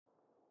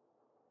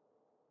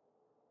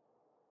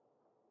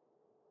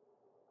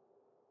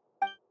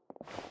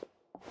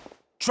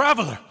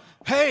Traveler!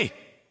 Hey!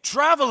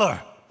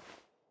 Traveler!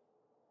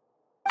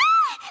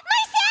 Ah!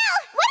 Marcel!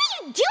 What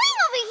are you doing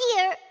over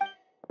here?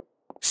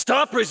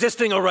 Stop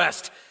resisting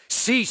arrest!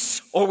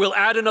 Cease, or we'll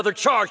add another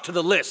charge to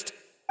the list!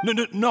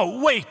 No,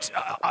 wait!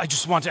 I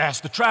just want to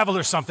ask the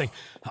Traveler something.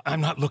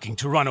 I'm not looking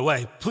to run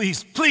away.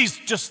 Please,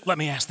 just let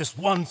me ask this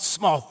one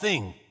small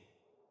thing.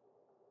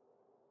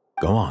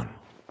 Go on.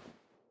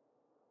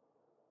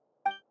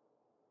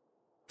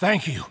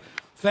 Thank you.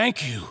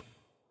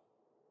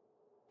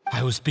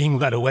 I was being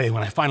led away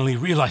when I finally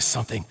realized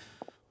something.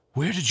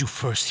 Where did you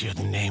first hear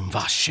the name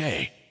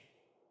Vacher?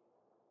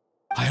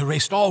 I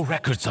erased all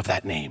records of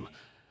that name.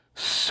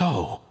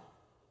 So,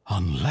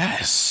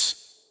 unless...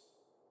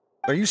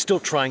 Are you still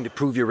trying to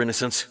prove your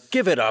innocence?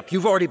 Give it up.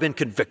 You've already been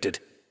convicted.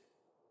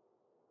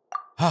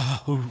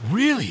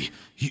 Really?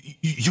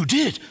 You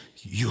did?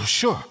 You're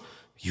sure?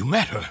 You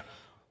met her?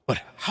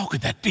 But how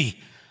could that be?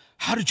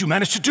 How did you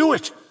manage to do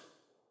it?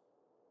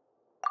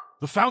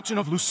 The Fountain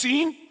of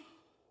Lucine?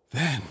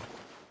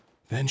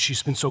 Then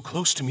she's been so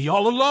close to me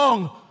all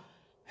along.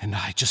 And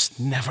I just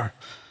never...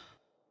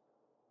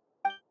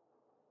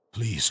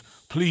 Please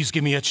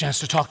give me a chance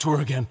to talk to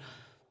her again.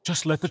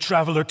 Just let the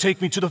Traveler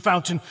take me to the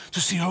fountain to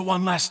see her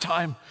one last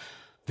time.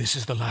 This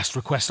is the last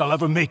request I'll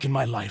ever make in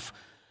my life.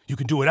 You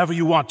can do whatever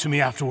you want to me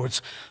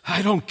afterwards.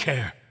 I don't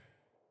care.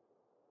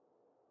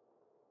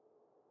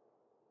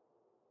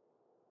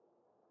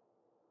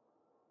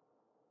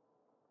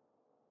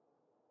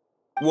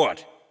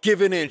 What?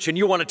 Give an inch and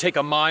you want to take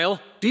a mile?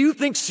 Do you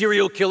think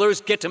serial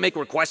killers get to make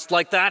requests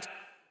like that?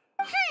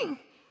 Paimon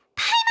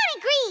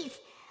agrees.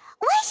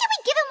 Why should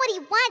we give him what he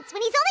wants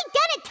when he's only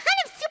done a ton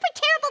of super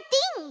terrible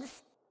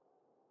things?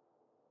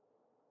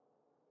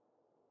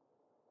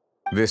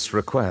 This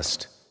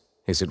request,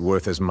 is it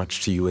worth as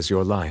much to you as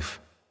your life?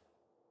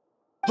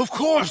 Of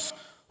course!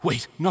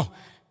 Wait, no.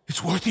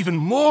 It's worth even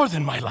more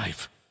than my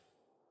life.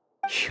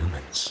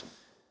 Humans.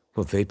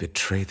 Will they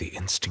betray the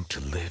instinct to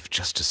live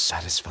just to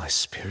satisfy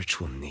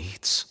spiritual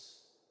needs?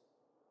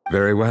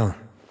 Very well.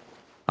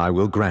 I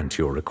will grant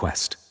your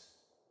request.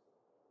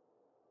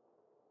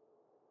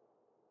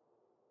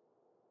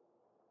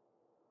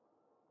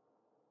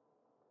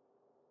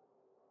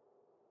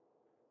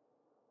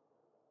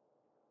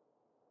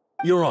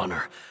 Your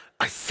Honor,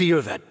 I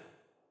fear that...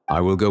 I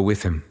will go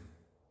with him.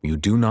 You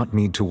do not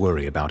need to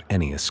worry about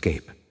any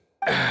escape.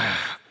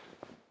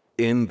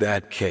 In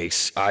that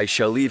case, I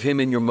shall leave him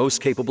in your most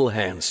capable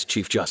hands,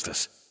 Chief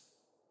Justice.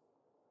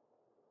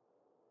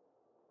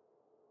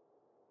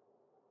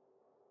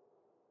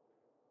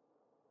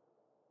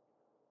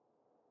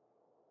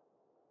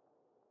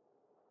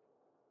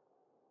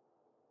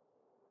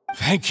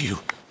 Thank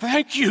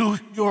you,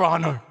 Your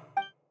Honor.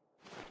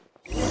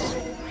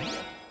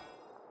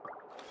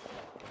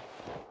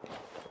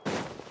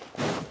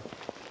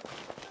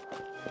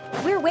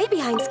 We're way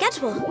behind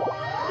schedule.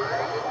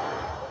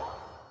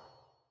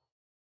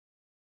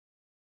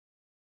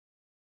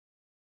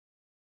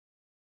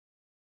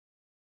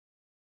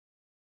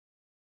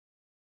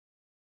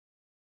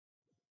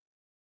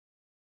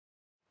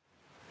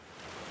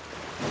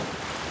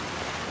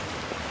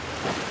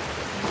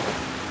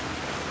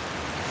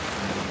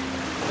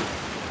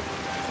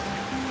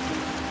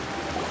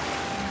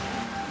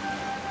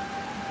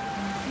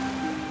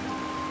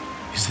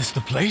 Is this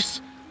the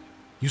place?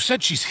 You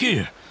said she's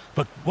here,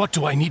 but what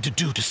do I need to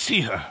do to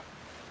see her?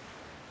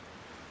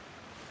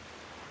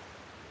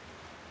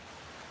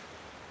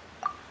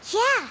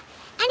 Yeah,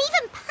 and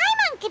even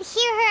Paimon could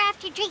hear her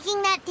after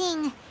drinking that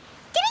thing.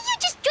 Didn't you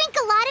just drink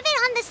a lot of it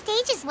on the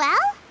stage as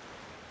well?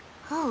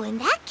 Oh, in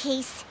that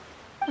case...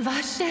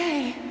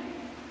 Vacher.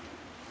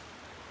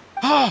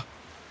 Ah!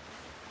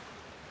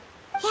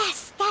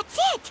 Yes, that's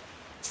it!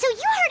 So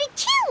you heard it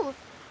too!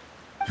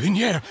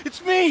 Vignier,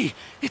 it's me!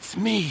 It's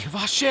me,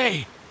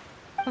 Vacher!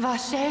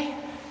 Vacher?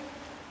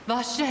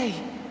 Vacher.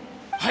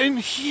 I'm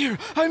here!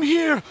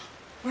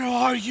 Where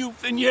are you,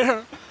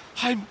 Vignier?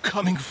 I'm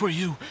coming for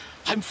you.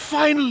 I'm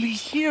finally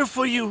here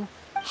for you.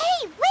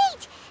 Hey,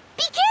 wait!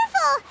 Be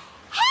careful!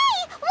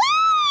 Hey,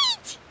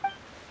 wait!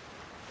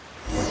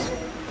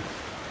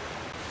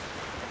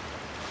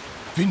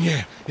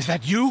 Vignier, is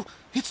that you?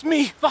 It's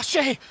me,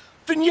 Vacher!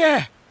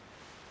 Vignier!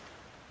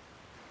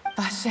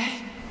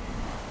 Vacher?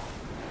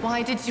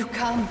 Why did you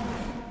come?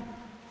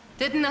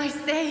 Didn't I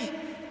say?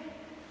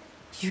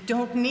 You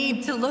don't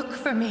need to look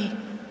for me.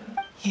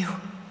 You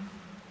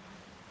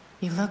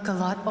look a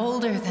lot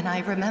older than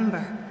I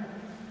remember.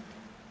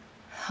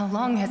 How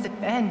long has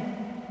it been?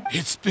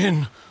 It's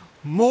been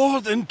more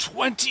than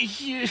 20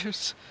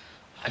 years.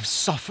 I've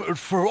suffered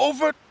for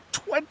over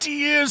 20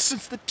 years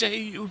since the day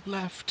you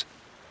left.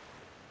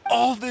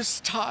 All this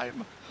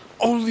time,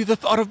 only the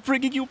thought of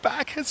bringing you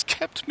back has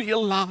kept me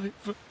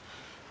alive.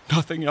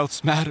 Nothing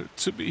else mattered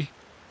to me.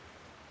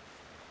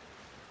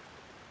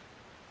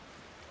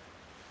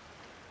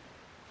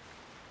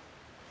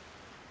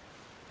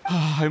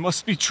 I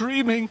must be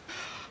dreaming.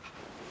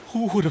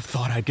 Who would have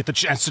thought I'd get the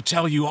chance to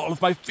tell you all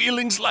of my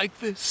feelings like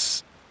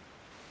this?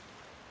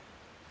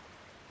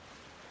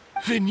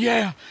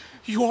 Vignier,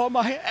 you are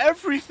my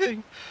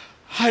everything.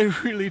 I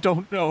really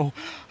don't know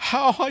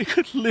how I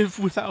could live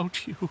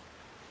without you.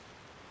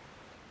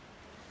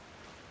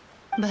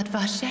 But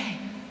Vache,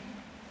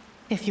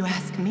 if you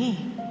ask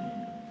me,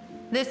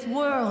 this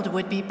world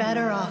would be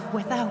better off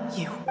without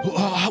you.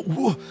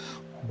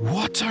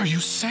 What are you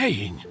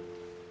saying?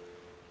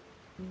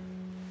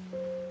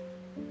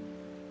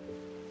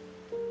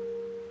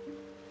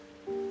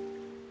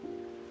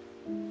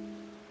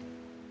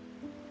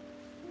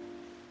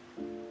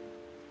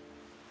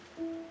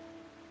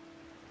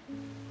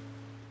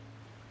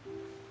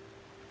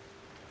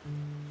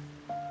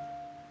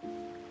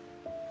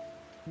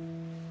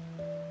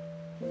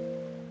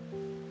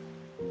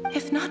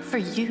 If not for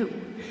you,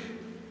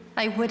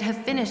 I would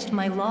have finished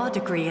my law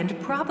degree and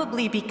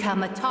probably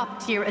become a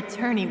top-tier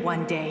attorney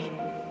one day.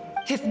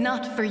 If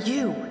not for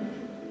you,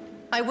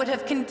 I would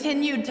have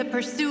continued to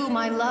pursue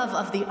my love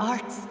of the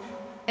arts,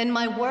 and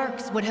my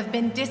works would have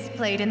been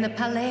displayed in the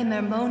Palais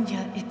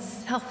Mermonia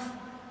itself.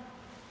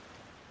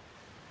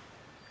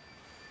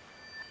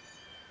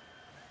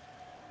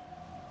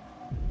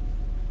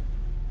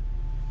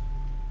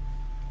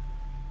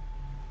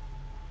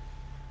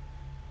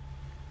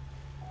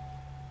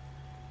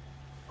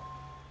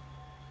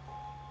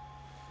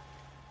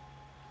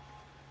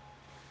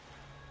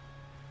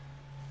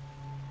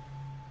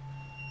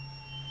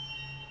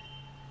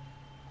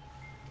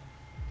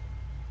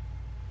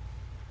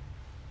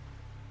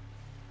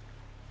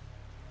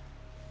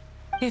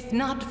 If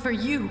not for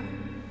you,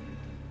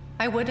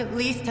 I would at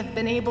least have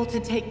been able to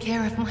take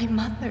care of my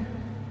mother.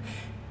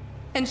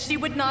 And she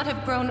would not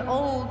have grown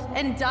old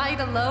and died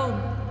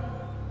alone,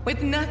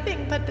 with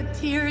nothing but the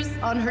tears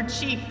on her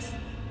cheeks.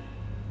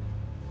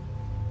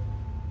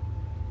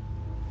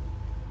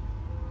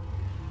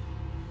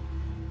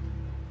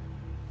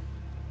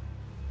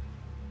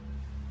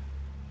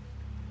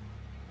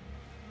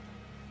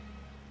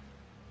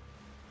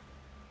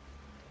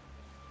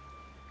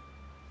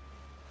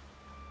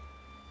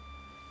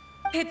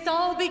 It's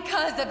all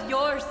because of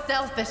your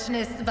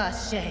selfishness,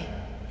 Vache.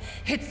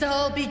 It's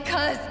all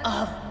because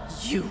of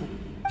you.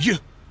 You...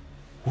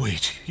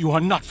 Wait, you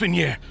are not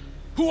Vignier.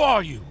 Who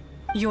are you?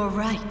 You're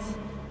right.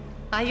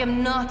 I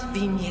am not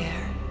Vignier.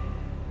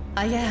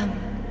 I am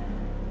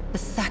the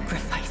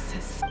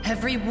sacrifices.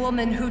 Every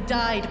woman who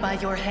died by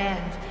your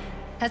hand,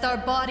 as our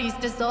bodies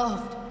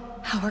dissolved,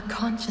 our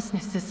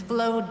consciousnesses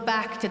flowed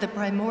back to the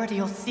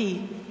primordial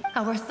sea.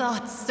 Our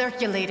thoughts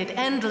circulated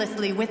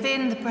endlessly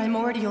within the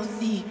primordial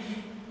sea,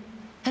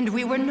 and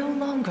we were no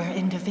longer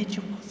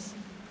individuals,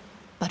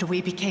 but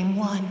we became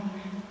one,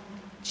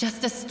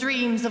 just as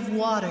streams of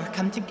water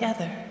come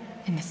together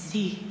in the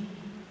sea.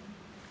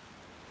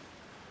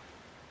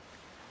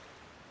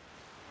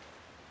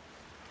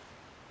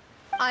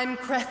 I'm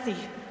Cressy.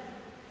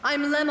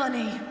 I'm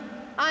Lemonie.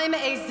 I'm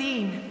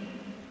Azine.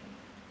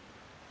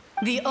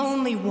 The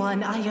only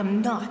one I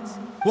am not.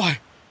 Why?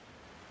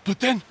 But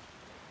then,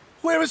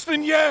 where is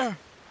Vignier?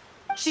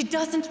 She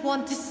doesn't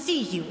want to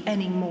see you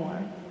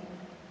anymore.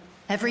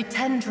 Every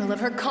tendril of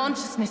her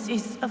consciousness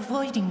is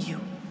avoiding you.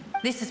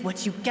 This is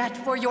what you get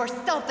for your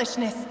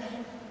selfishness.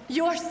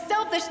 Your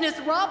selfishness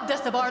robbed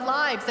us of our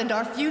lives and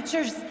our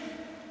futures.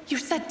 You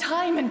said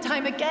time and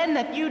time again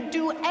that you'd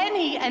do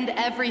any and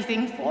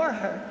everything for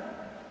her.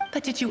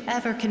 But did you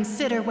ever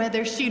consider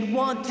whether she'd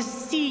want to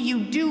see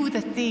you do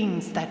the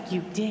things that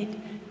you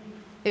did?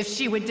 If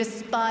she would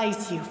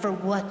despise you for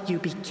what you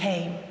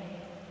became?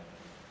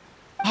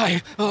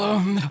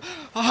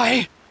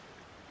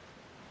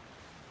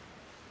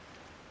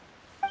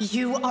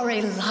 You are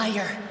a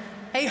liar,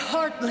 a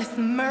heartless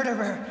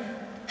murderer,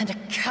 and a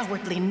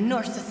cowardly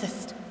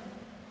narcissist.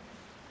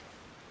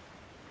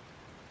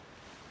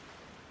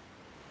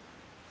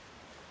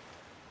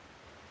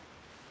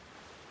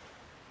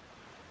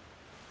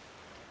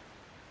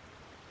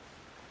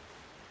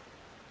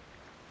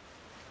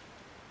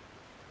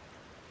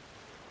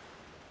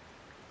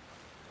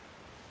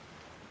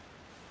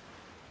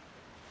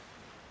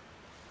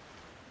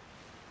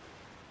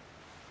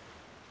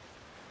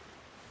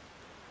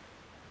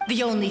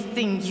 The only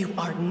thing you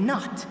are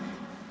not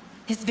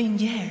is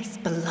Vignier's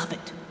beloved.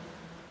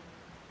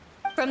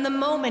 From the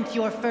moment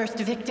your first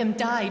victim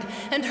died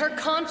and her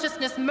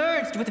consciousness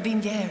merged with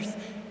Vignier's,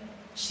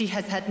 she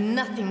has had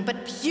nothing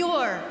but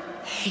pure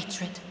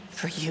hatred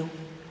for you.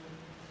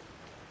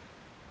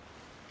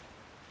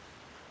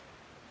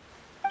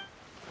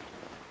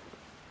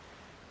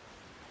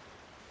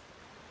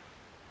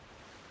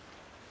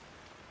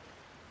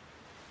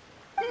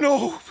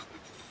 No!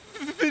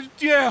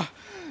 Vignier!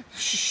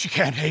 She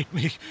can't hate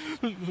me.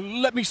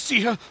 Let me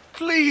see her,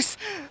 please.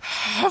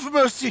 Have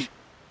mercy.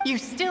 You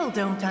still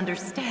don't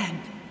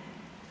understand.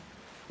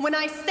 When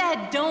I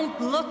said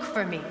don't look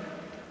for me,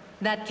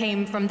 that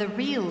came from the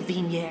real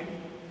Vignier.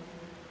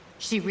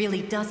 She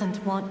really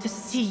doesn't want to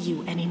see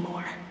you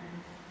anymore.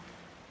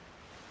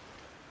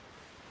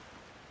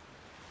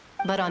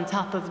 But on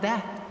top of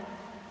that,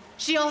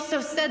 she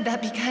also said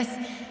that because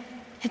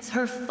it's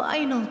her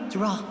final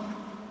drop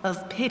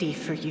of pity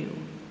for you.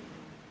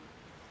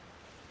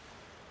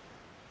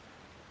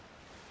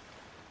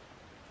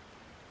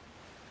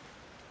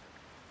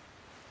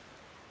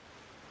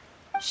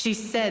 She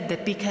said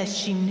that because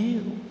she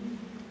knew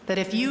that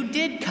if you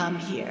did come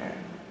here,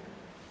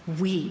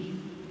 we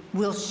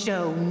will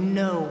show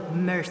no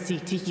mercy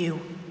to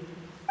you.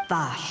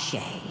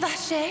 Vache.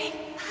 Vache?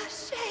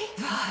 Vache?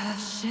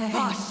 Vache.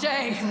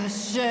 Vache.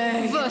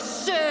 Vache.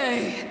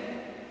 Vache.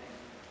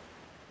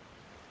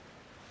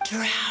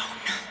 Drown.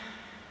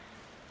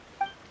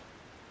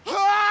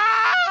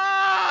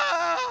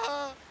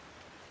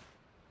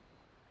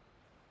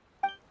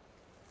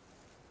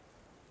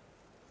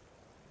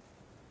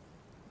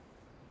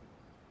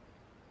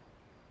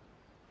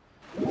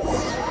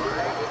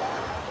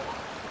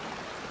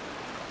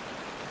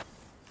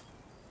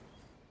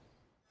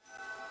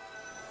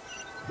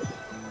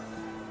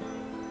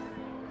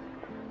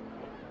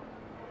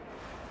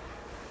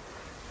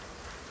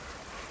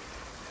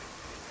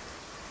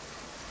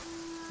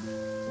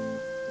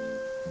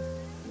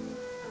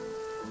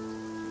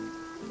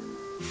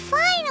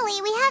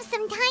 Finally, we have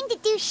some time to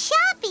do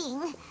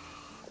shopping.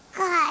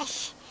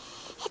 Gosh,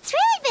 it's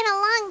really been a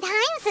long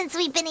time since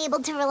we've been able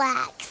to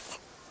relax.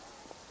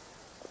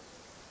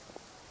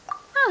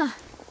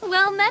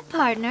 Well met,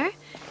 partner.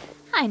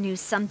 I knew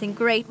something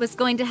great was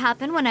going to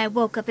happen when I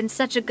woke up in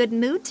such a good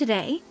mood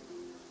today.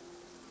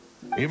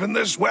 Even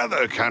this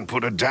weather can't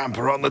put a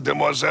damper on the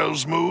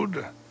demoiselle's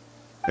mood.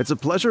 It's a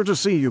pleasure to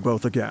see you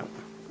both again.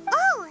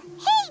 Oh,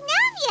 hey,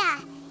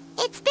 Navia!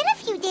 It's been a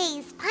few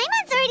days.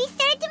 Paimon's already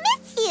started to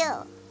miss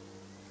you.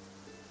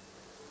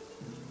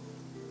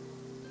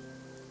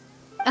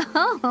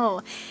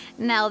 Oh,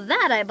 now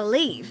that I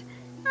believe.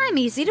 I'm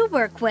easy to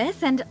work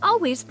with and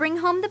always bring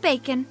home the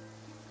bacon.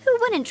 Who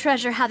wouldn't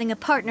treasure having a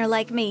partner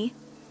like me?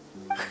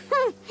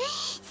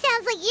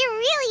 Sounds like you're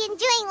really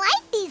enjoying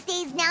life these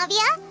days,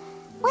 Navia.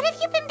 What have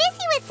you been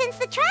busy with since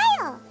the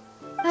trial?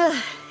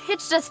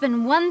 It's just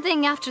been one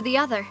thing after the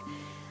other.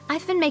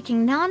 I've been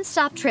making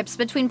non-stop trips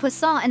between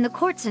Poisson and the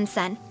courts in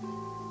Sen.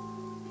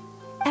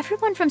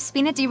 Everyone from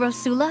Spina di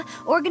Rosula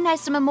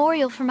organized a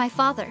memorial for my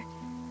father.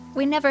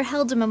 We never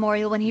held a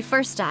memorial when he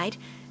first died,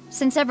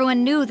 since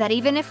everyone knew that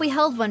even if we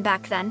held one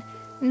back then,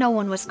 no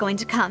one was going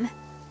to come.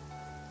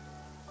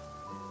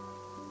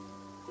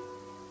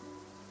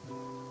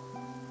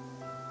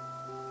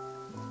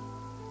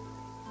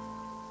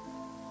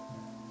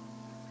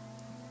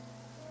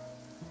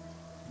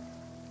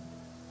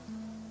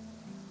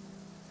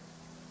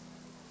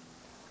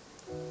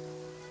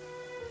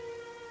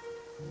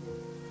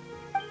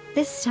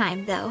 This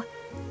time, though,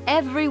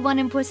 everyone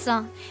in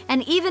Poisson,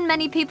 and even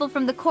many people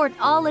from the court,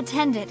 all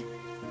attended.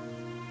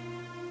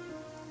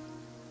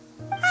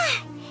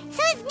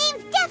 So his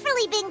name's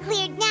definitely been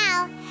cleared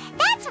now.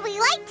 That's what we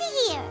like to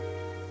hear.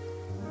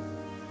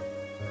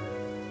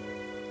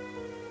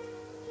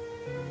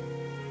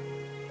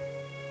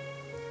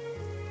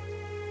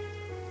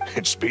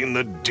 It's been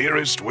the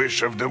dearest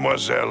wish of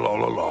Demoiselle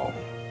all along.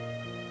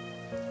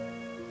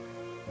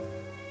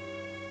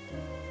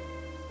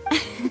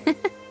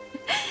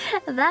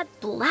 That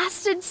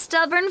blasted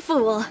stubborn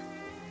fool.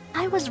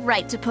 I was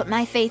right to put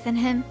my faith in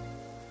him.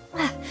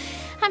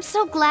 I'm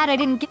so glad I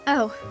didn't get—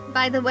 Oh,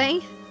 by the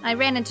way, I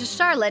ran into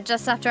Charlotte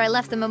just after I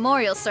left the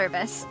memorial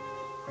service.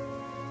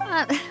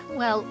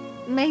 Well,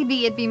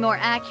 maybe it'd be more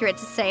accurate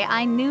to say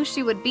I knew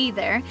she would be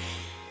there,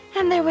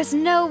 and there was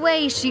no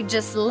way she'd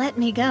just let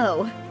me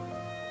go.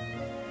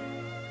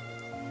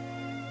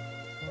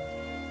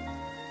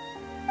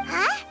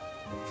 Huh?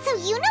 So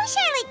you know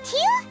Charlotte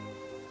too?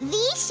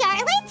 The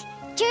Charlotte?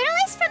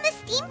 Journalist from the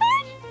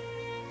Steambird?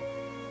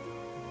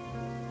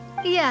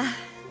 Yeah,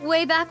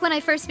 way back when I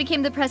first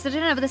became the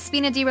president of the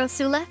Spina di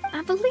Rosula,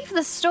 I believe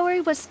the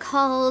story was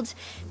called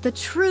The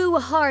True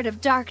Heart of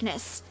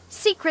Darkness,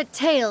 Secret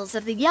Tales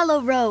of the Yellow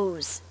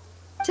Rose.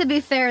 To be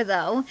fair,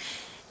 though,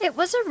 it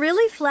was a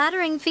really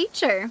flattering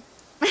feature.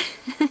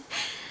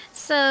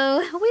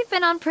 So, we've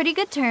been on pretty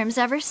good terms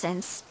ever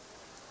since.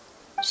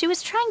 She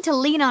was trying to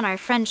lean on our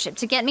friendship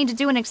to get me to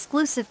do an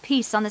exclusive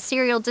piece on the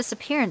serial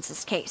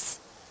disappearances case.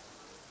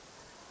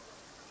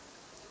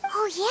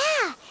 Oh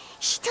yeah,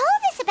 she told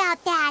us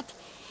about that.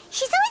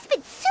 She's always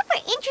been super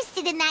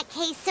interested in that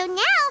case, so now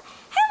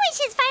her wish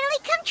has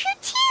finally come true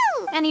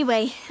too.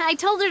 Anyway, I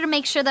told her to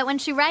make sure that when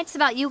she writes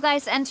about you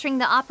guys entering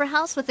the opera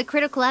house with the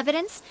critical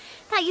evidence,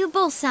 that you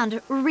both sound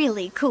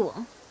really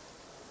cool.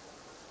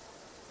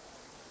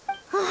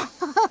 Now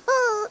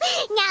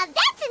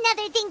that's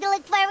another thing to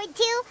look forward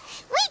to.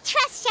 We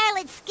trust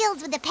Charlotte's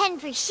skills with a pen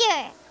for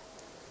sure.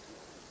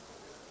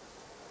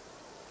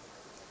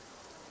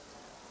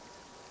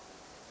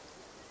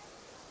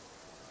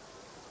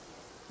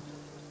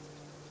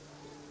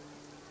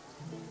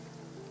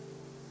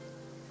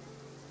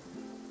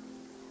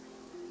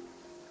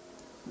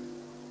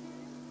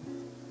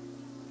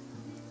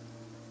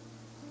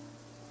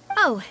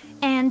 Oh,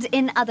 and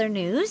in other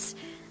news,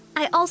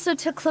 I also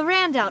took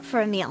Clarande out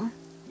for a meal.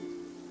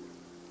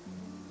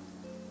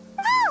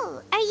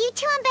 Oh, are you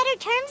two on better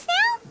terms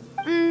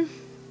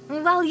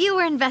now? While you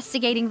were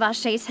investigating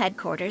Vache's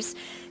headquarters,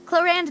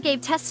 Clarande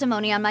gave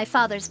testimony on my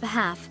father's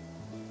behalf.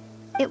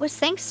 It was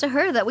thanks to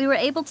her that we were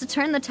able to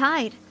turn the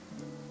tide.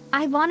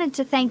 I wanted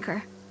to thank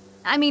her.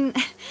 I mean,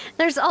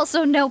 there's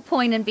also no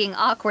point in being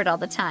awkward all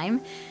the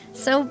time,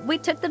 so we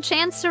took the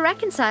chance to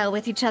reconcile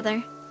with each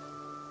other.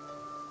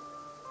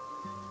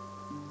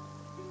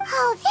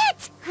 Oh,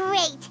 that's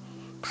great!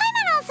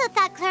 Paimon also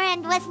thought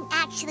Clorinde wasn't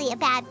actually a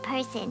bad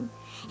person.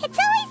 It's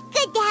always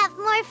good to have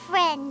more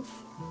friends.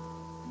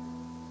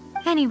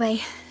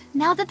 Anyway,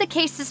 now that the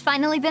case has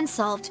finally been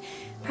solved,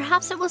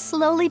 perhaps it will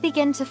slowly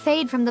begin to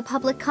fade from the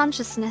public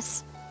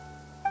consciousness.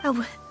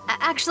 Oh,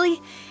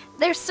 actually,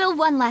 there's still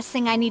one last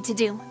thing I need to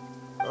do.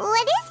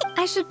 What is it?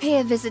 I should pay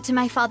a visit to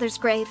my father's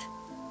grave,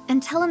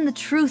 and tell him the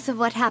truth of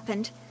what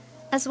happened,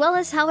 as well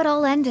as how it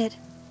all ended.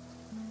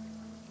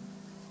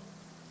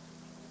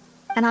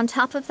 And on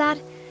top of that,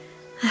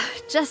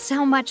 just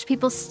how much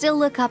people still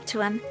look up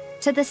to him,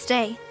 to this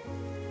day.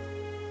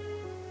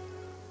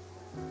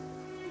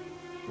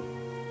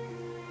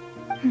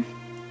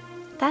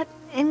 That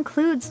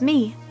includes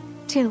me,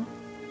 too.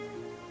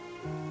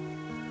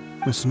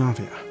 Miss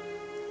Navia.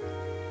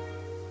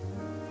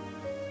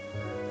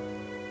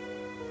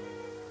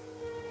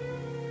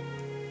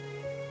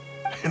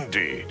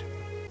 Indeed.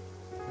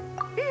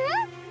 We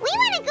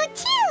want to go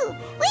too!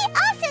 We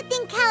also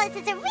think Callus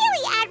is a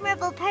really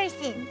admirable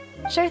person.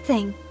 Sure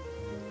thing.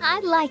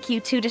 I'd like you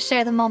two to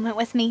share the moment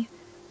with me.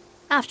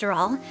 After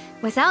all,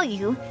 without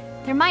you,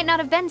 there might not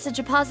have been such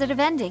a positive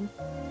ending.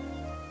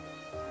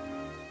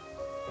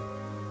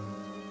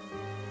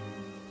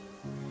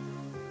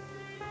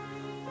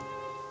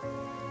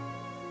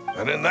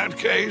 And in that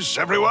case,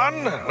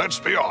 everyone, let's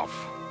be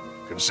off.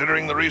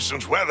 Considering the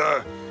recent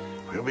weather,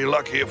 we'll be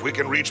lucky if we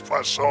can reach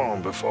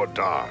Poisson before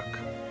dark.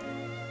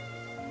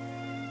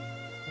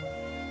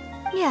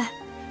 Yeah,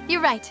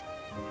 you're right.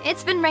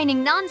 It's been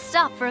raining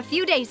non-stop for a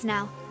few days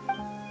now.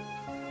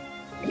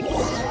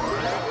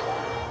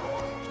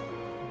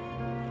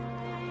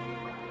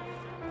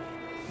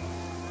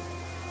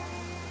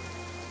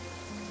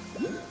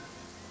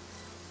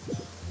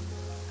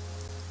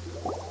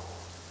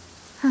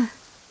 Huh.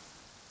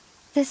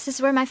 This is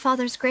where my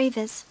father's grave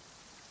is.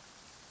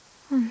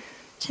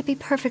 To be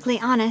perfectly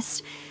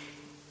honest,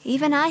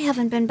 even I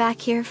haven't been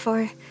back here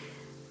for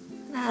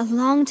a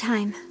long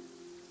time.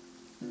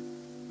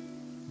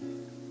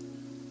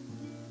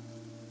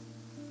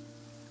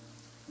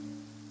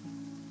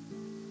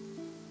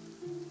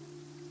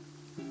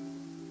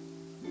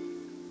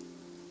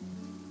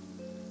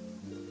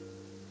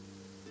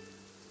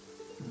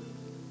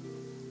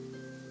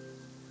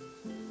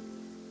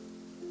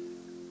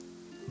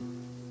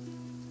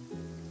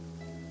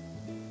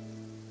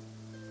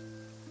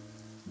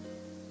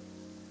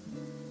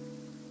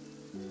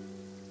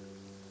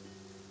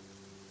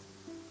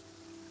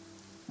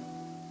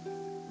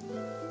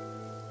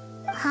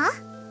 Huh?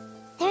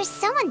 There's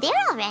someone there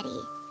already.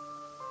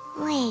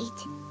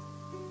 Wait.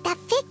 That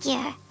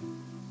figure.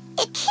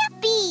 It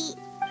can't be...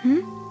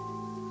 Hmm?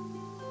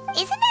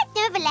 Isn't that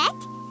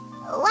Neuvillette?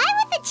 Why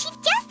would the Chief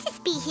Justice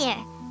be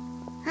here?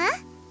 Huh?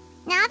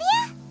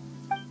 Navia?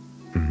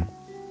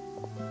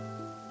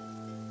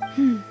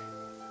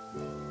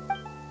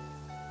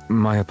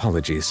 My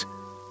apologies.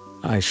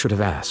 I should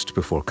have asked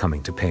before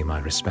coming to pay my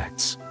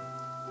respects.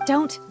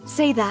 Don't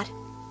say that.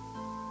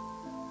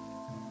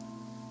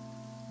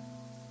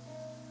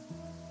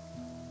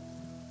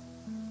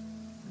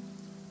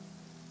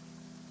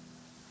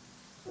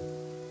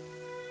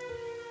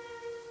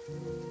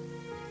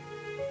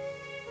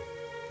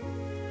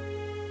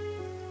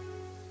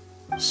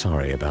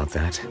 Sorry about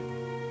that.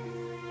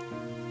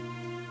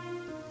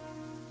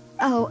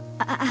 Oh,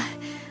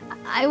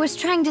 I was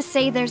trying to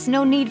say there's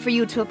no need for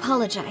you to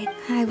apologize.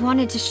 I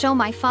wanted to show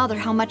my father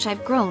how much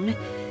I've grown.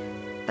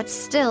 But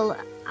still,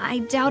 I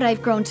doubt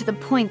I've grown to the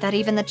point that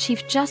even the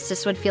Chief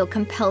Justice would feel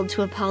compelled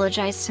to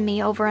apologize to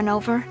me over and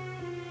over.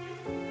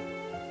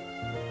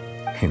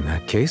 In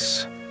that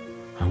case,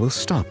 I will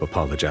stop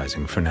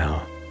apologizing for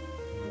now.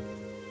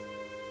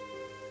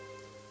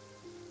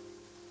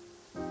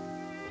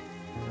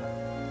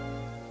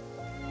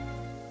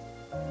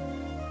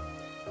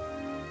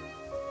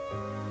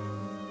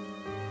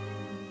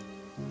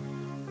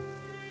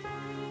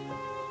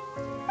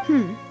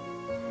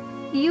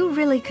 You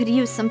really could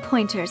use some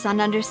pointers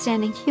on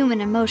understanding human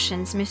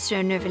emotions,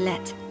 Monsieur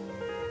Neuvillette.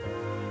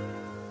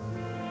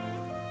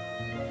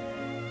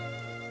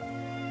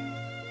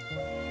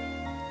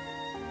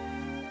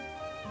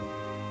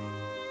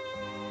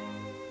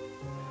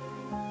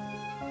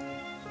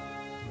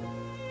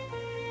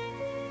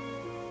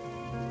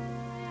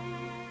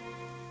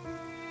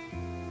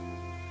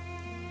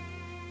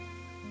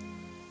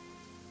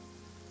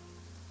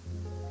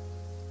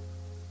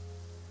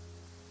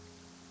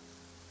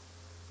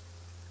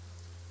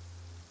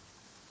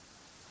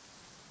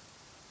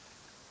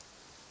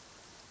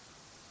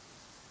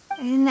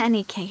 In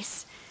any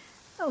case,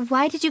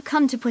 why did you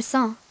come to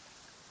Poisson?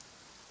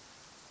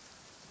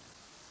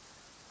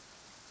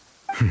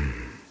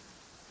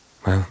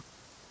 Well,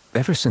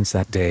 ever since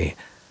that day,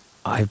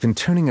 I've been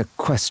turning a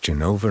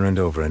question over and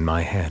over in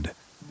my head.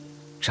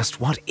 Just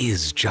what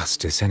is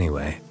justice,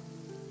 anyway?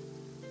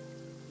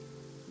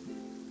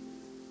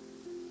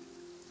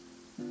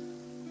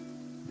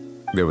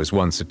 There was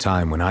once a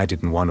time when I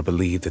didn't want to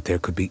believe that there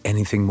could be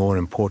anything more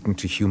important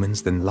to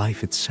humans than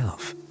life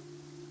itself.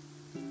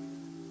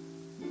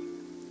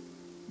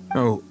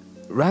 Oh,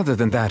 rather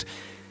than that,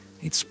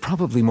 it's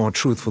probably more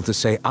truthful to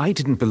say I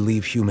didn't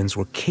believe humans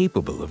were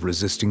capable of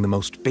resisting the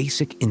most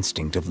basic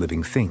instinct of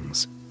living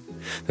things.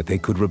 That they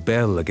could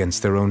rebel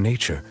against their own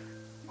nature,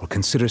 or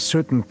consider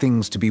certain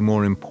things to be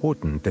more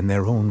important than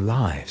their own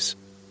lives.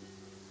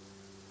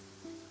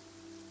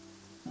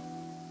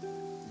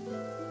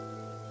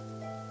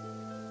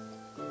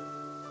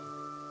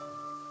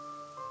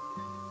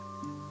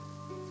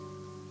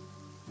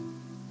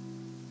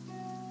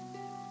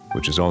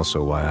 Which is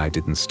also why I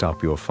didn't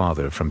stop your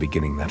father from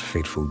beginning that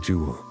fateful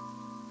duel.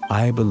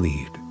 I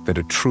believed that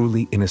a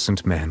truly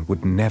innocent man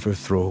would never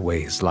throw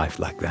away his life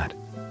like that.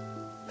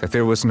 That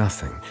there was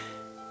nothing,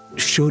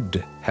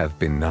 should have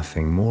been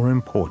nothing more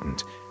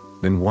important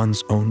than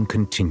one's own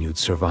continued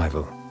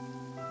survival.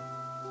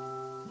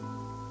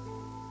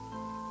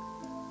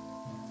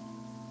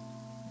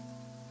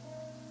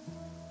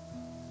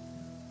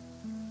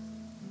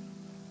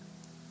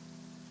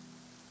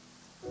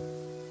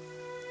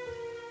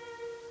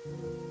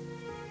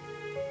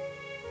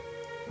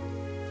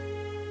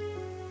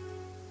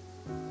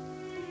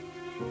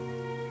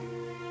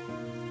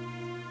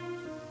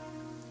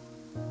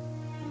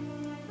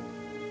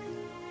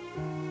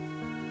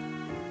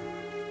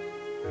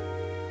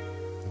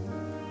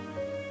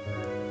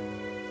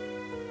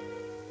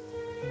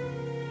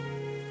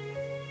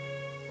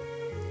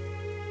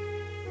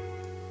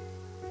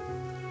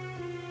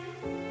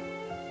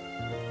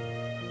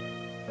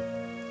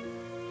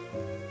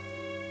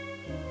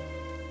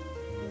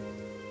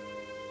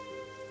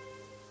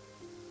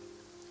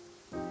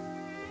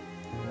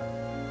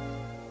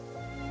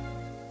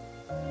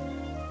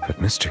 But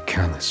Mr.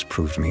 Callus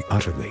proved me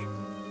utterly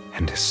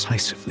and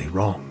decisively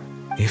wrong.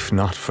 If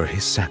not for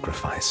his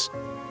sacrifice,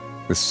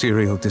 the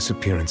serial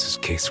disappearances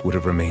case would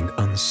have remained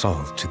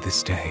unsolved to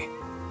this day.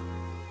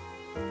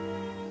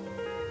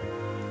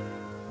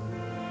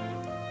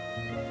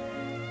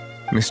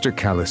 Mr.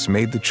 Callus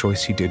made the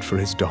choice he did for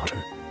his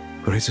daughter,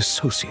 for his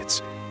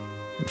associates,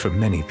 and for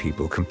many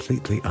people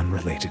completely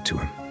unrelated to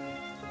him.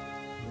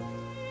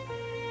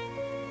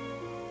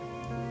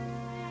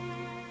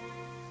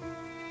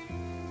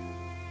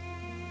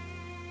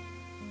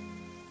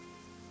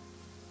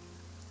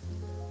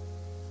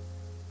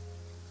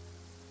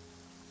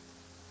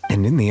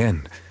 And in the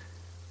end,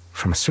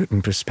 from a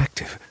certain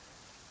perspective,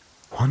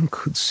 one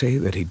could say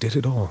that he did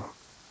it all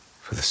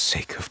for the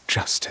sake of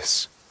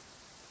justice.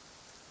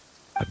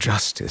 A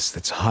justice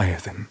that's higher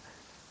than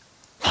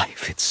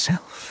life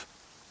itself.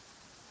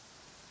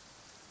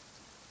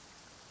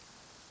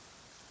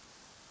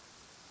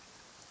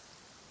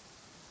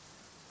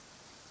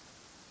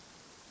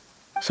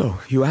 So,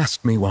 you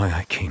asked me why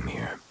I came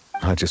here.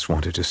 I just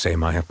wanted to say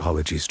my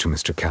apologies to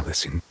Mr.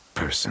 Callus in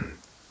person.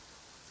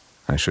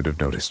 I should have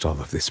noticed all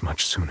of this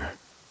much sooner.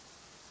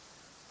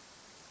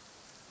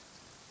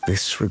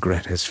 This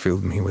regret has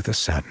filled me with a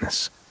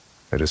sadness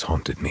that has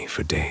haunted me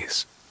for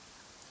days.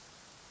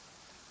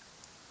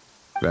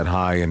 That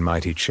high and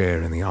mighty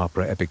chair in the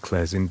Opera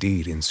Epiclese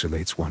indeed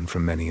insulates one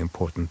from many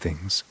important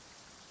things.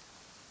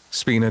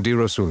 Spina di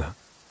Rosula,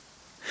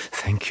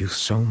 thank you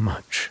so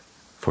much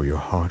for your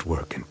hard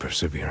work and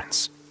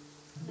perseverance.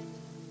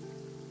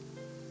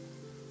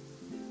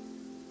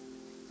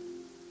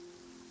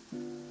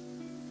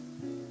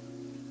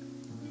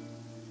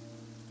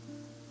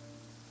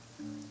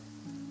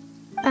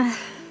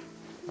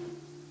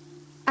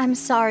 I'm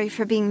sorry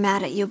for being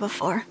mad at you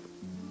before.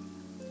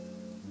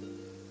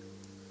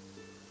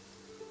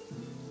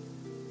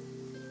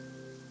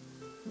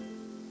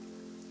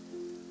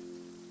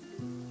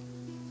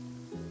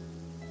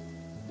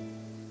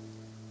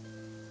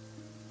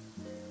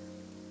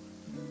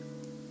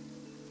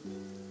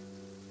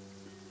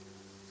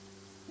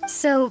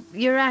 So,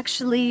 you're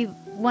actually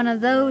one of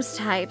those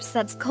types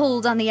that's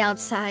cold on the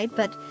outside,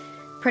 but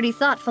pretty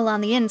thoughtful on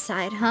the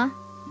inside, huh?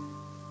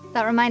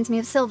 That reminds me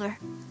of Silver,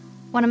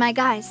 one of my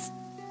guys.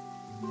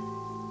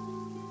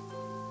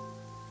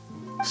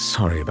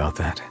 Sorry about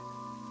that.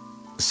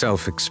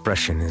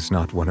 Self-expression is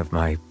not one of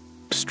my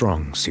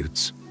strong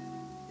suits.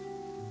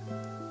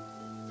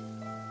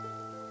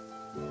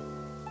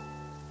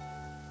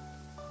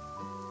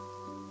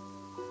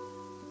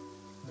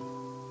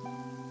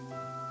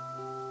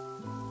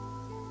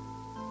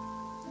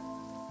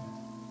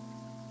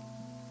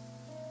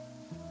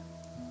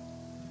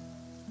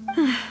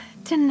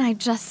 Didn't I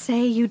just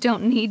say you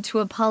don't need to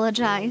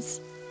apologize?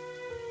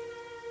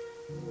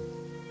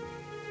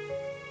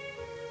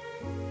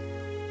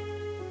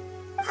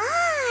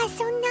 Ah,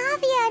 so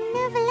Navia and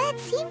Neuvillette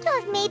seem to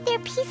have made their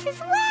peace as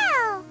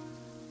well.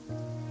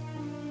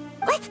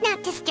 Let's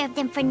not disturb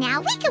them for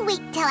now. We can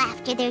wait till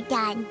after they're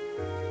done.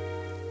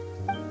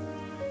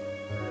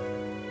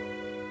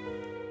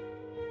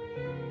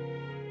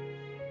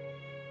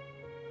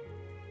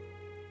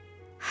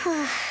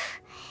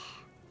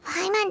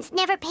 Paimon's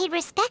never paid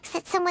respects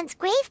at someone's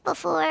grave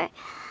before.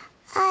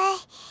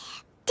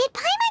 Did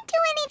Paimon do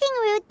anything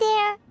rude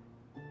there?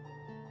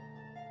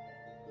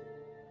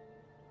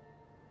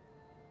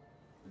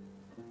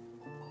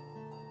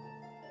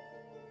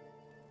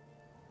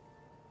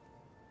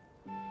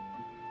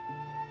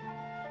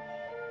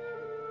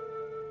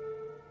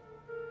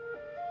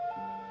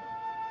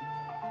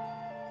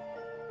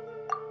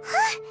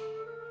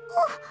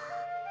 Oh,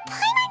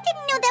 Paimon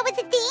didn't know that was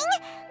a thing.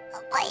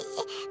 But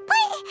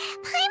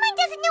Paimon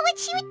doesn't know what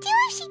she would do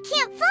if she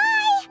can't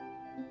fly.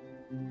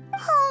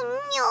 Oh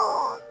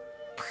no.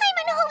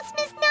 Paimon hopes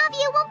Miss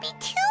Navia won't be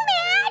too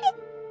mad.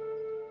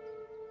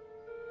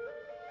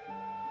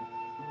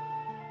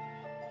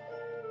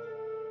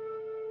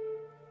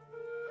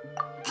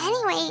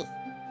 Anyway,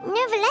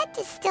 Nervalette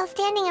is still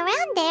standing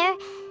around there.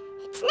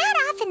 It's not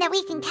often that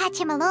we can catch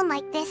him alone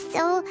like this,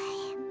 so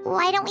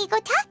why don't we go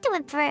talk to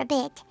him for a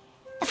bit?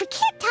 If we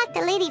can't talk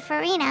to Lady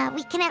Farina,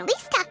 we can at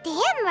least talk to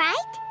him, right?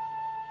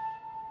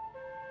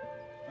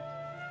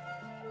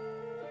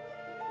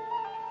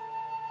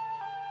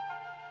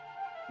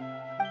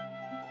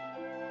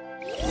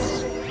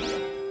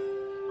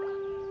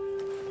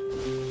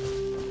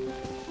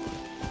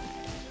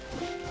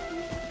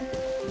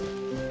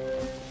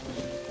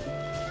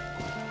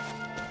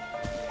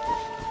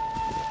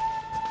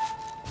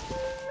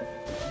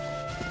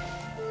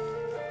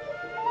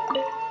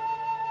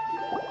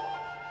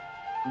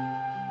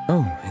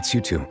 Oh, it's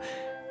you two.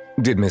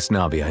 Did Miss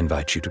Navia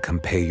invite you to come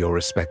pay your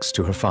respects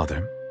to her father?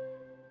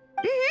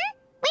 Mm-hmm.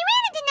 We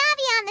ran into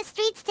Navia on the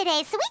streets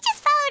today, so we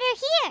just followed her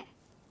here.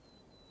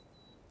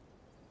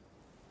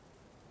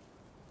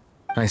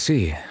 I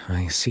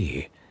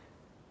see.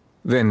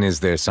 Then is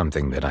there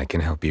something that I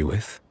can help you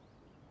with?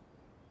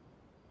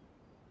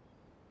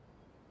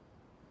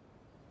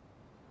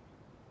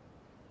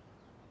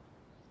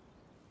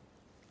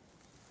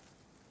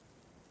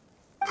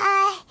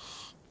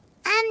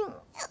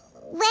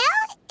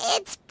 Well,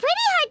 it's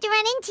pretty hard to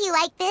run into you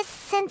like this,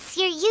 since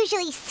you're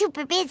usually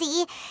super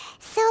busy.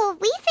 So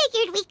we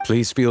figured we...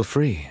 Please feel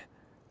free.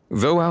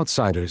 Though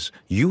outsiders,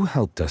 you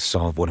helped us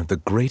solve one of the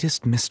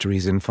greatest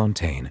mysteries in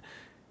Fontaine,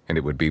 and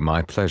it would be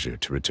my pleasure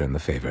to return the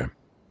favor.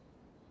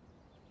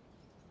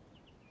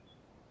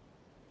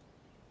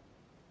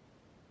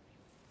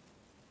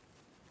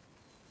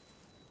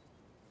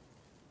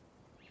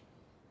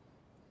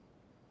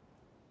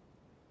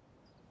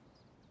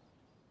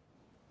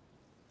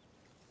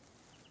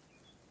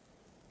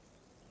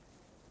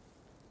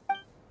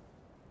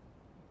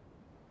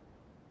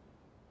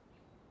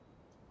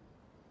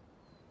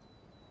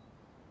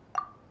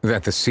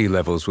 That the sea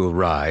levels will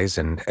rise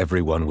and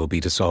everyone will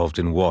be dissolved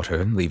in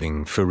water,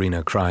 leaving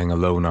Farina crying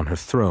alone on her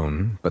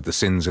throne, but the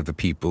sins of the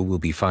people will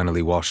be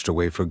finally washed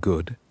away for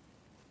good.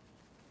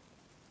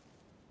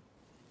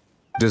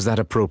 Does that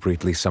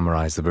appropriately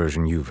summarize the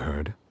version you've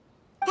heard?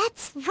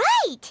 That's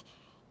right!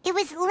 It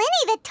was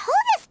Linny that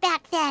told us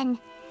back then.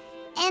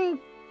 And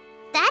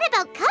that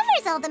about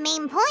covers all the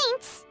main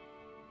points.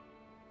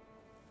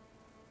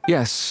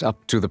 Yes,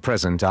 up to the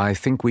present, I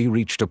think we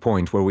reached a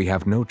point where we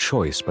have no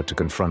choice but to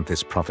confront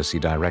this prophecy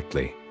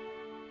directly.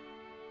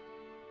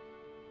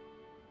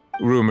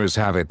 Rumors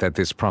have it that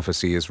this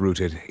prophecy is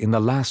rooted in the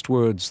last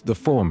words the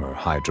former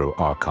Hydro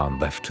Archon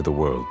left to the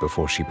world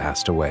before she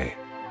passed away.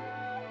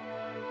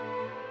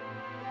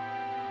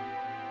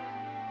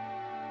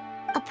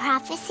 A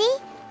prophecy?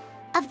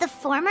 Of the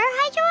former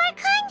Hydro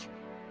Archon?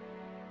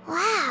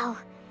 Wow.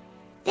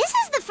 This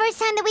is the first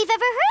time that we've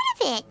ever heard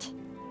of it.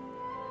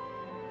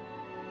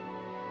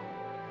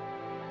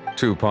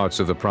 Two parts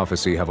of the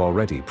prophecy have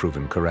already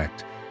proven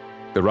correct.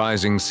 The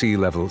rising sea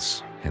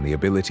levels and the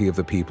ability of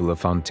the people of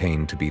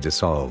Fontaine to be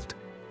dissolved.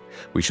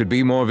 We should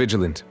be more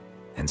vigilant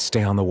and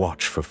stay on the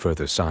watch for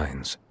further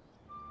signs.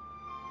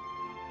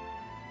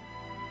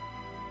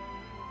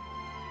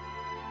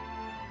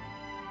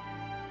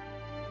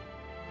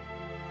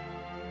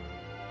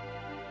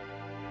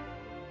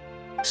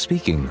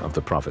 Speaking of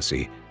the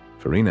prophecy,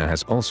 Farina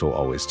has also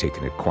always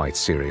taken it quite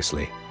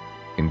seriously.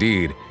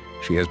 Indeed,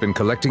 she has been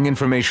collecting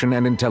information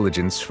and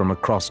intelligence from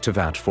across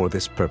Tevat for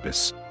this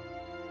purpose.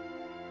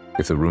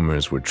 If the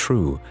rumors were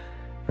true,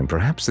 then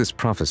perhaps this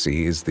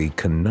prophecy is the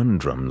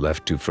conundrum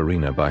left to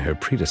Farina by her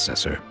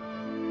predecessor.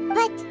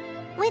 But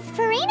with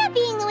Farina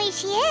being the way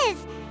she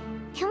is,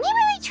 can we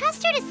really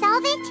trust her to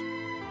solve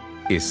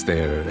it? Is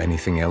there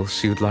anything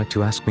else you'd like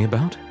to ask me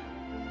about?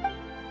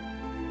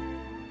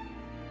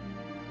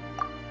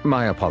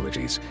 My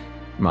apologies.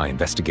 My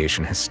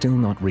investigation has still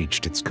not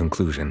reached its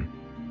conclusion.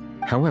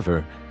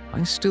 However,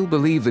 I still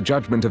believe the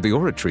judgment of the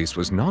Oratrice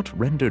was not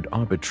rendered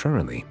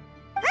arbitrarily.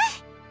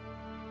 But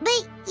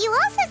you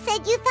also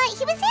said you thought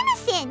he was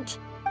innocent.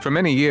 For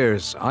many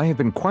years, I have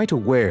been quite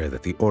aware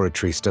that the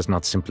Oratrice does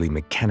not simply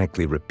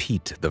mechanically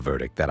repeat the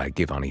verdict that I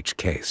give on each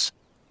case.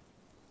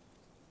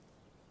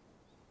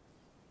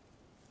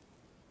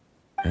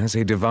 As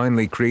a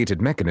divinely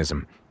created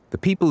mechanism, the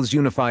people's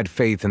unified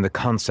faith in the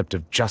concept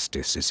of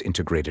justice is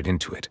integrated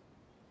into it.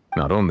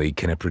 Not only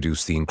can it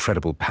produce the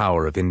incredible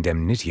power of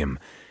indemnitium,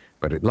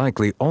 but it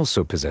likely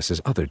also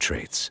possesses other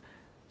traits,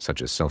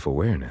 such as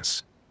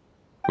self-awareness.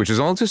 Which is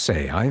all to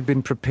say, I have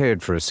been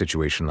prepared for a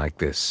situation like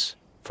this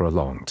for a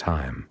long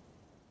time.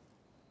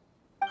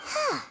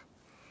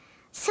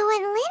 So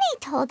when Linny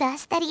told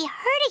us that he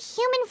heard a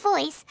human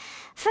voice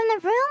from the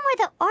room where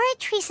the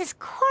Oratrice's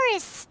core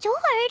is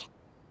stored...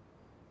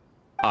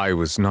 I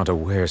was not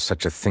aware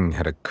such a thing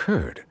had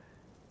occurred.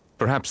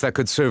 Perhaps that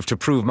could serve to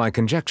prove my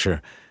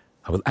conjecture.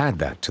 I will add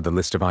that to the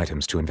list of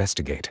items to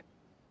investigate.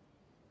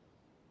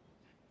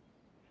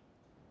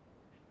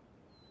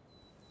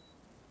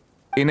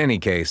 In any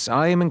case,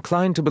 I am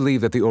inclined to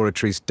believe that the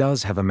Oratrice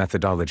does have a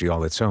methodology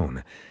all its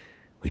own.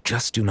 We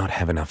just do not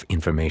have enough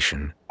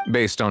information.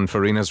 Based on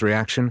Farina's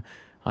reaction,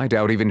 I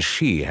doubt even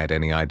she had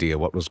any idea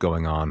what was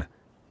going on.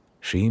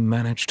 She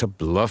managed to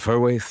bluff her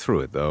way through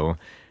it, though,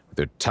 with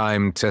her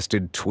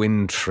time-tested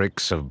twin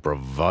tricks of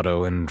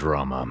bravado and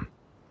drama.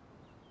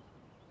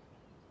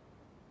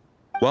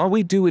 While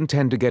we do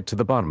intend to get to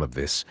the bottom of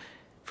this,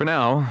 for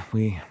now,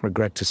 we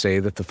regret to say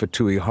that the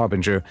Fatui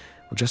Harbinger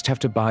will just have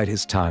to bide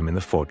his time in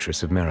the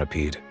fortress of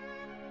Meripede.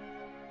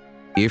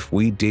 If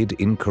we did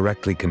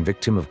incorrectly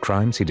convict him of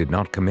crimes he did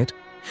not commit,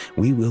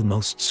 we will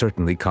most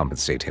certainly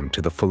compensate him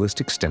to the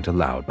fullest extent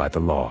allowed by the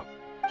law.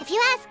 If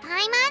you ask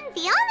Paimon,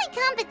 the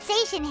only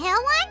compensation he'll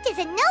want is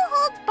a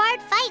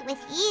no-holds-barred fight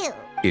with you.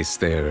 Is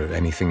there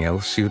anything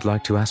else you'd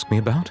like to ask me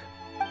about?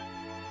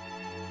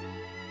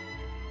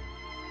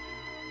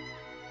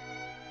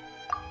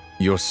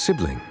 Your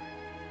sibling,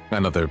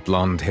 another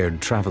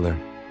blonde-haired traveler.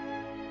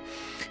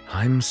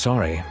 I'm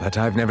sorry, but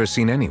I've never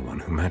seen anyone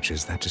who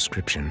matches that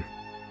description.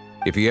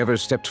 If he ever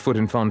stepped foot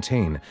in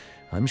Fontaine,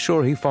 I'm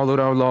sure he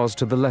followed our laws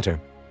to the letter,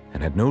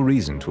 and had no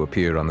reason to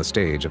appear on the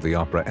stage of the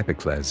opera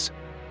Epicles.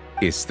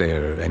 Is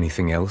there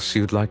anything else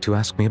you'd like to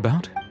ask me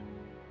about?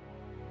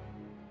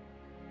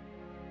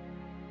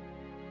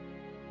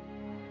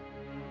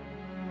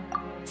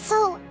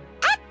 So,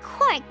 at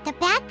court, the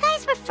bad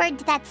guys referred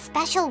to that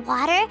special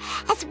water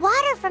as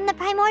water from the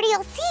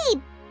primordial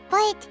sea,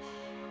 but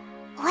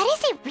what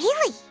is it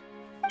really?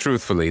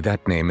 Truthfully,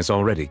 that name is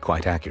already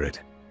quite accurate.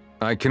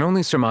 I can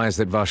only surmise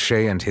that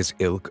Vacher and his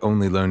ilk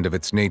only learned of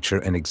its nature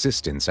and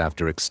existence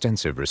after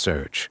extensive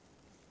research.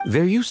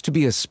 There used to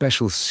be a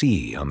special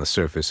sea on the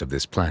surface of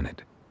this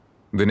planet.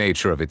 The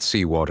nature of its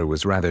seawater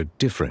was rather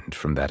different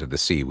from that of the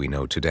sea we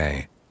know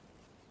today.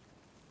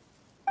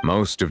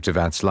 Most of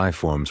Tevat's life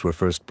forms were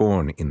first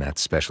born in that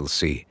special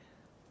sea.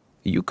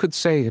 You could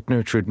say it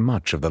nurtured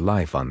much of the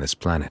life on this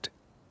planet.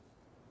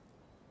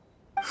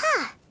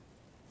 Huh.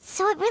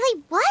 So it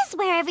really was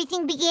where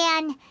everything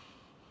began.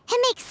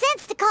 It makes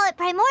sense to call it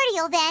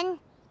primordial, then.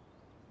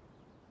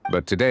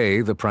 But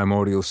today, the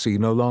primordial sea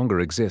no longer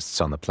exists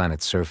on the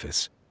planet's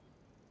surface.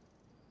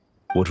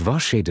 What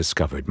Vacher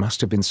discovered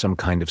must have been some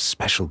kind of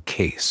special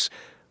case,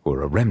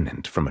 or a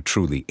remnant from a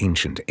truly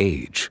ancient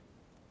age.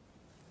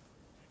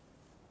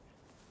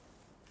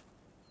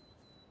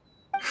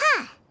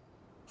 Huh.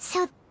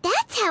 So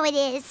that's how it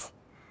is.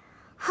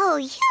 Oh,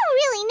 you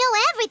really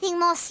know everything,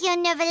 Monsieur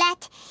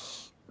Neuvillette.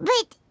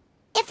 But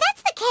if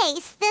that's the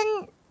case,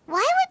 then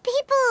why would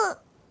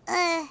people,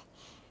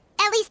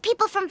 at least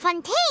people from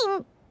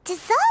Fontaine,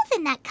 dissolve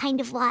in that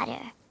kind of water?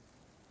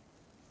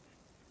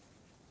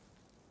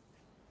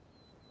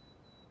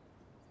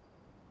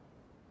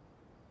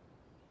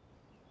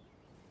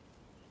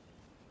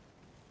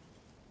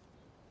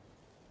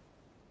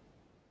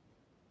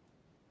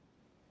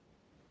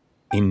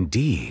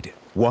 Indeed,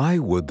 why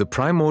would the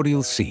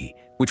primordial sea,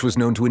 which was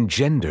known to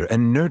engender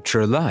and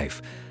nurture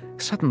life,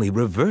 suddenly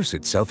reverse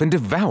itself and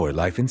devour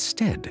life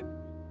instead?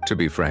 To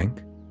be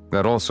frank,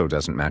 that also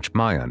doesn't match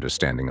my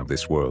understanding of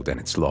this world and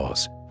its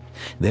laws.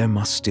 There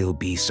must still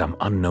be some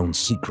unknown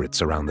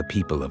secrets around the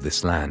people of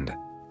this land.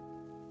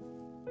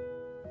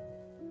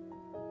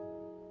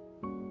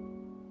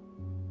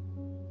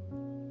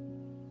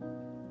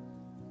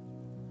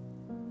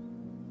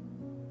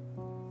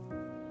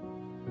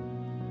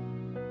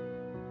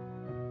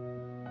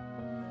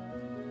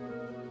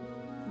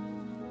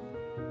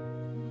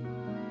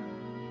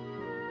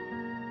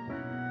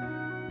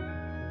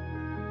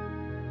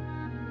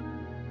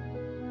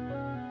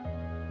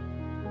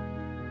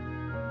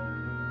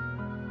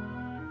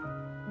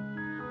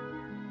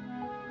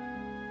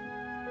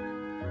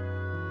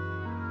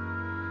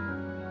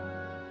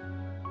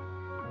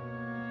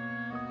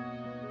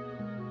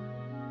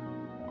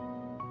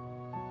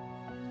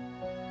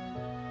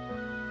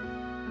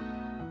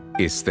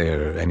 Is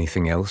there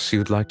anything else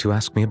you'd like to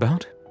ask me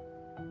about?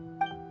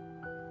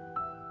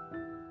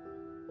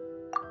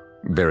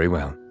 Very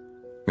well.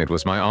 It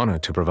was my honor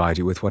to provide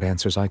you with what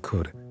answers I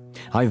could.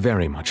 I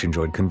very much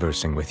enjoyed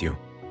conversing with you.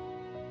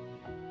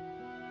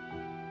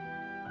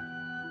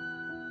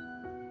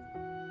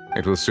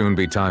 It will soon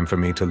be time for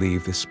me to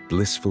leave this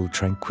blissful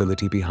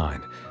tranquility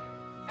behind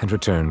and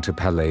return to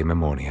Palais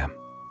Memoria.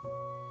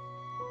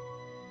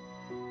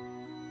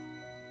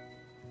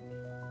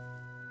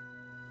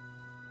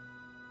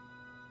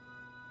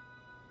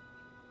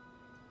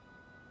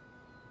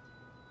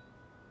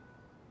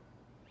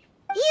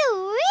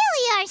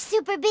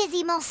 Super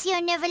busy, Monsieur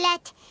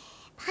Neuvillette.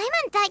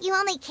 Paimon thought you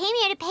only came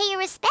here to pay your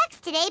respects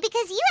today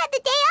because you had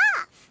the day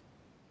off.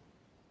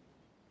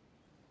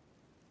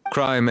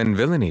 Crime and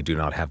villainy do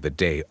not have the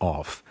day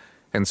off,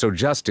 and so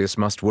justice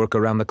must work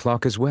around the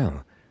clock as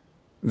well.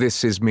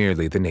 This is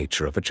merely the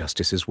nature of a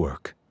justice's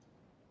work.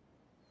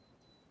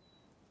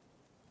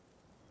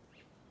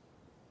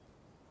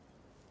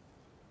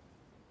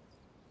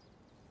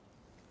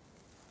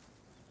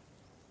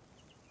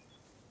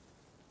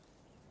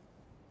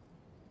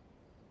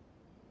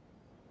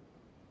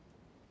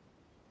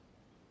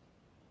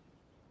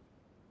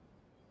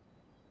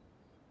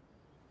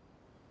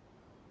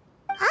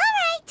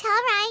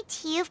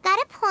 you've got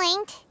a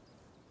point.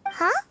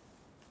 Huh?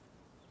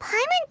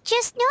 Paimon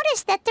just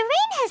noticed that the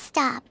rain has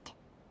stopped.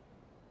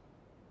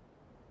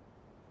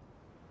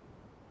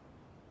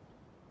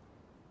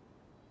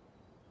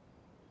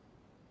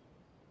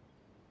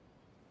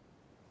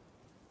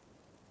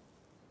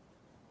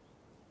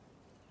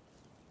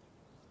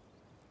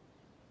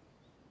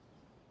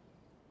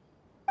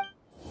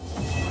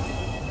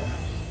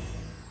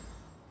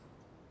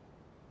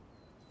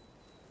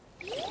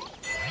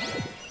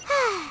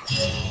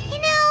 You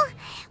know,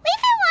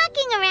 we've been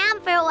walking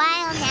around for a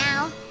while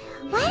now.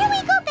 Why don't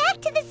we go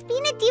back to the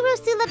Spina di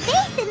Rosula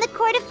base in the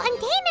Court of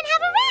Fontaine and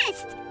have a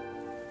rest?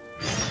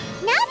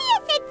 Navia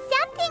said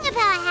something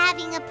about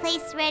having a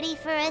place ready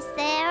for us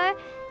there,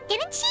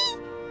 didn't she?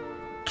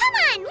 Come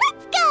on,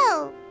 let's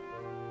go!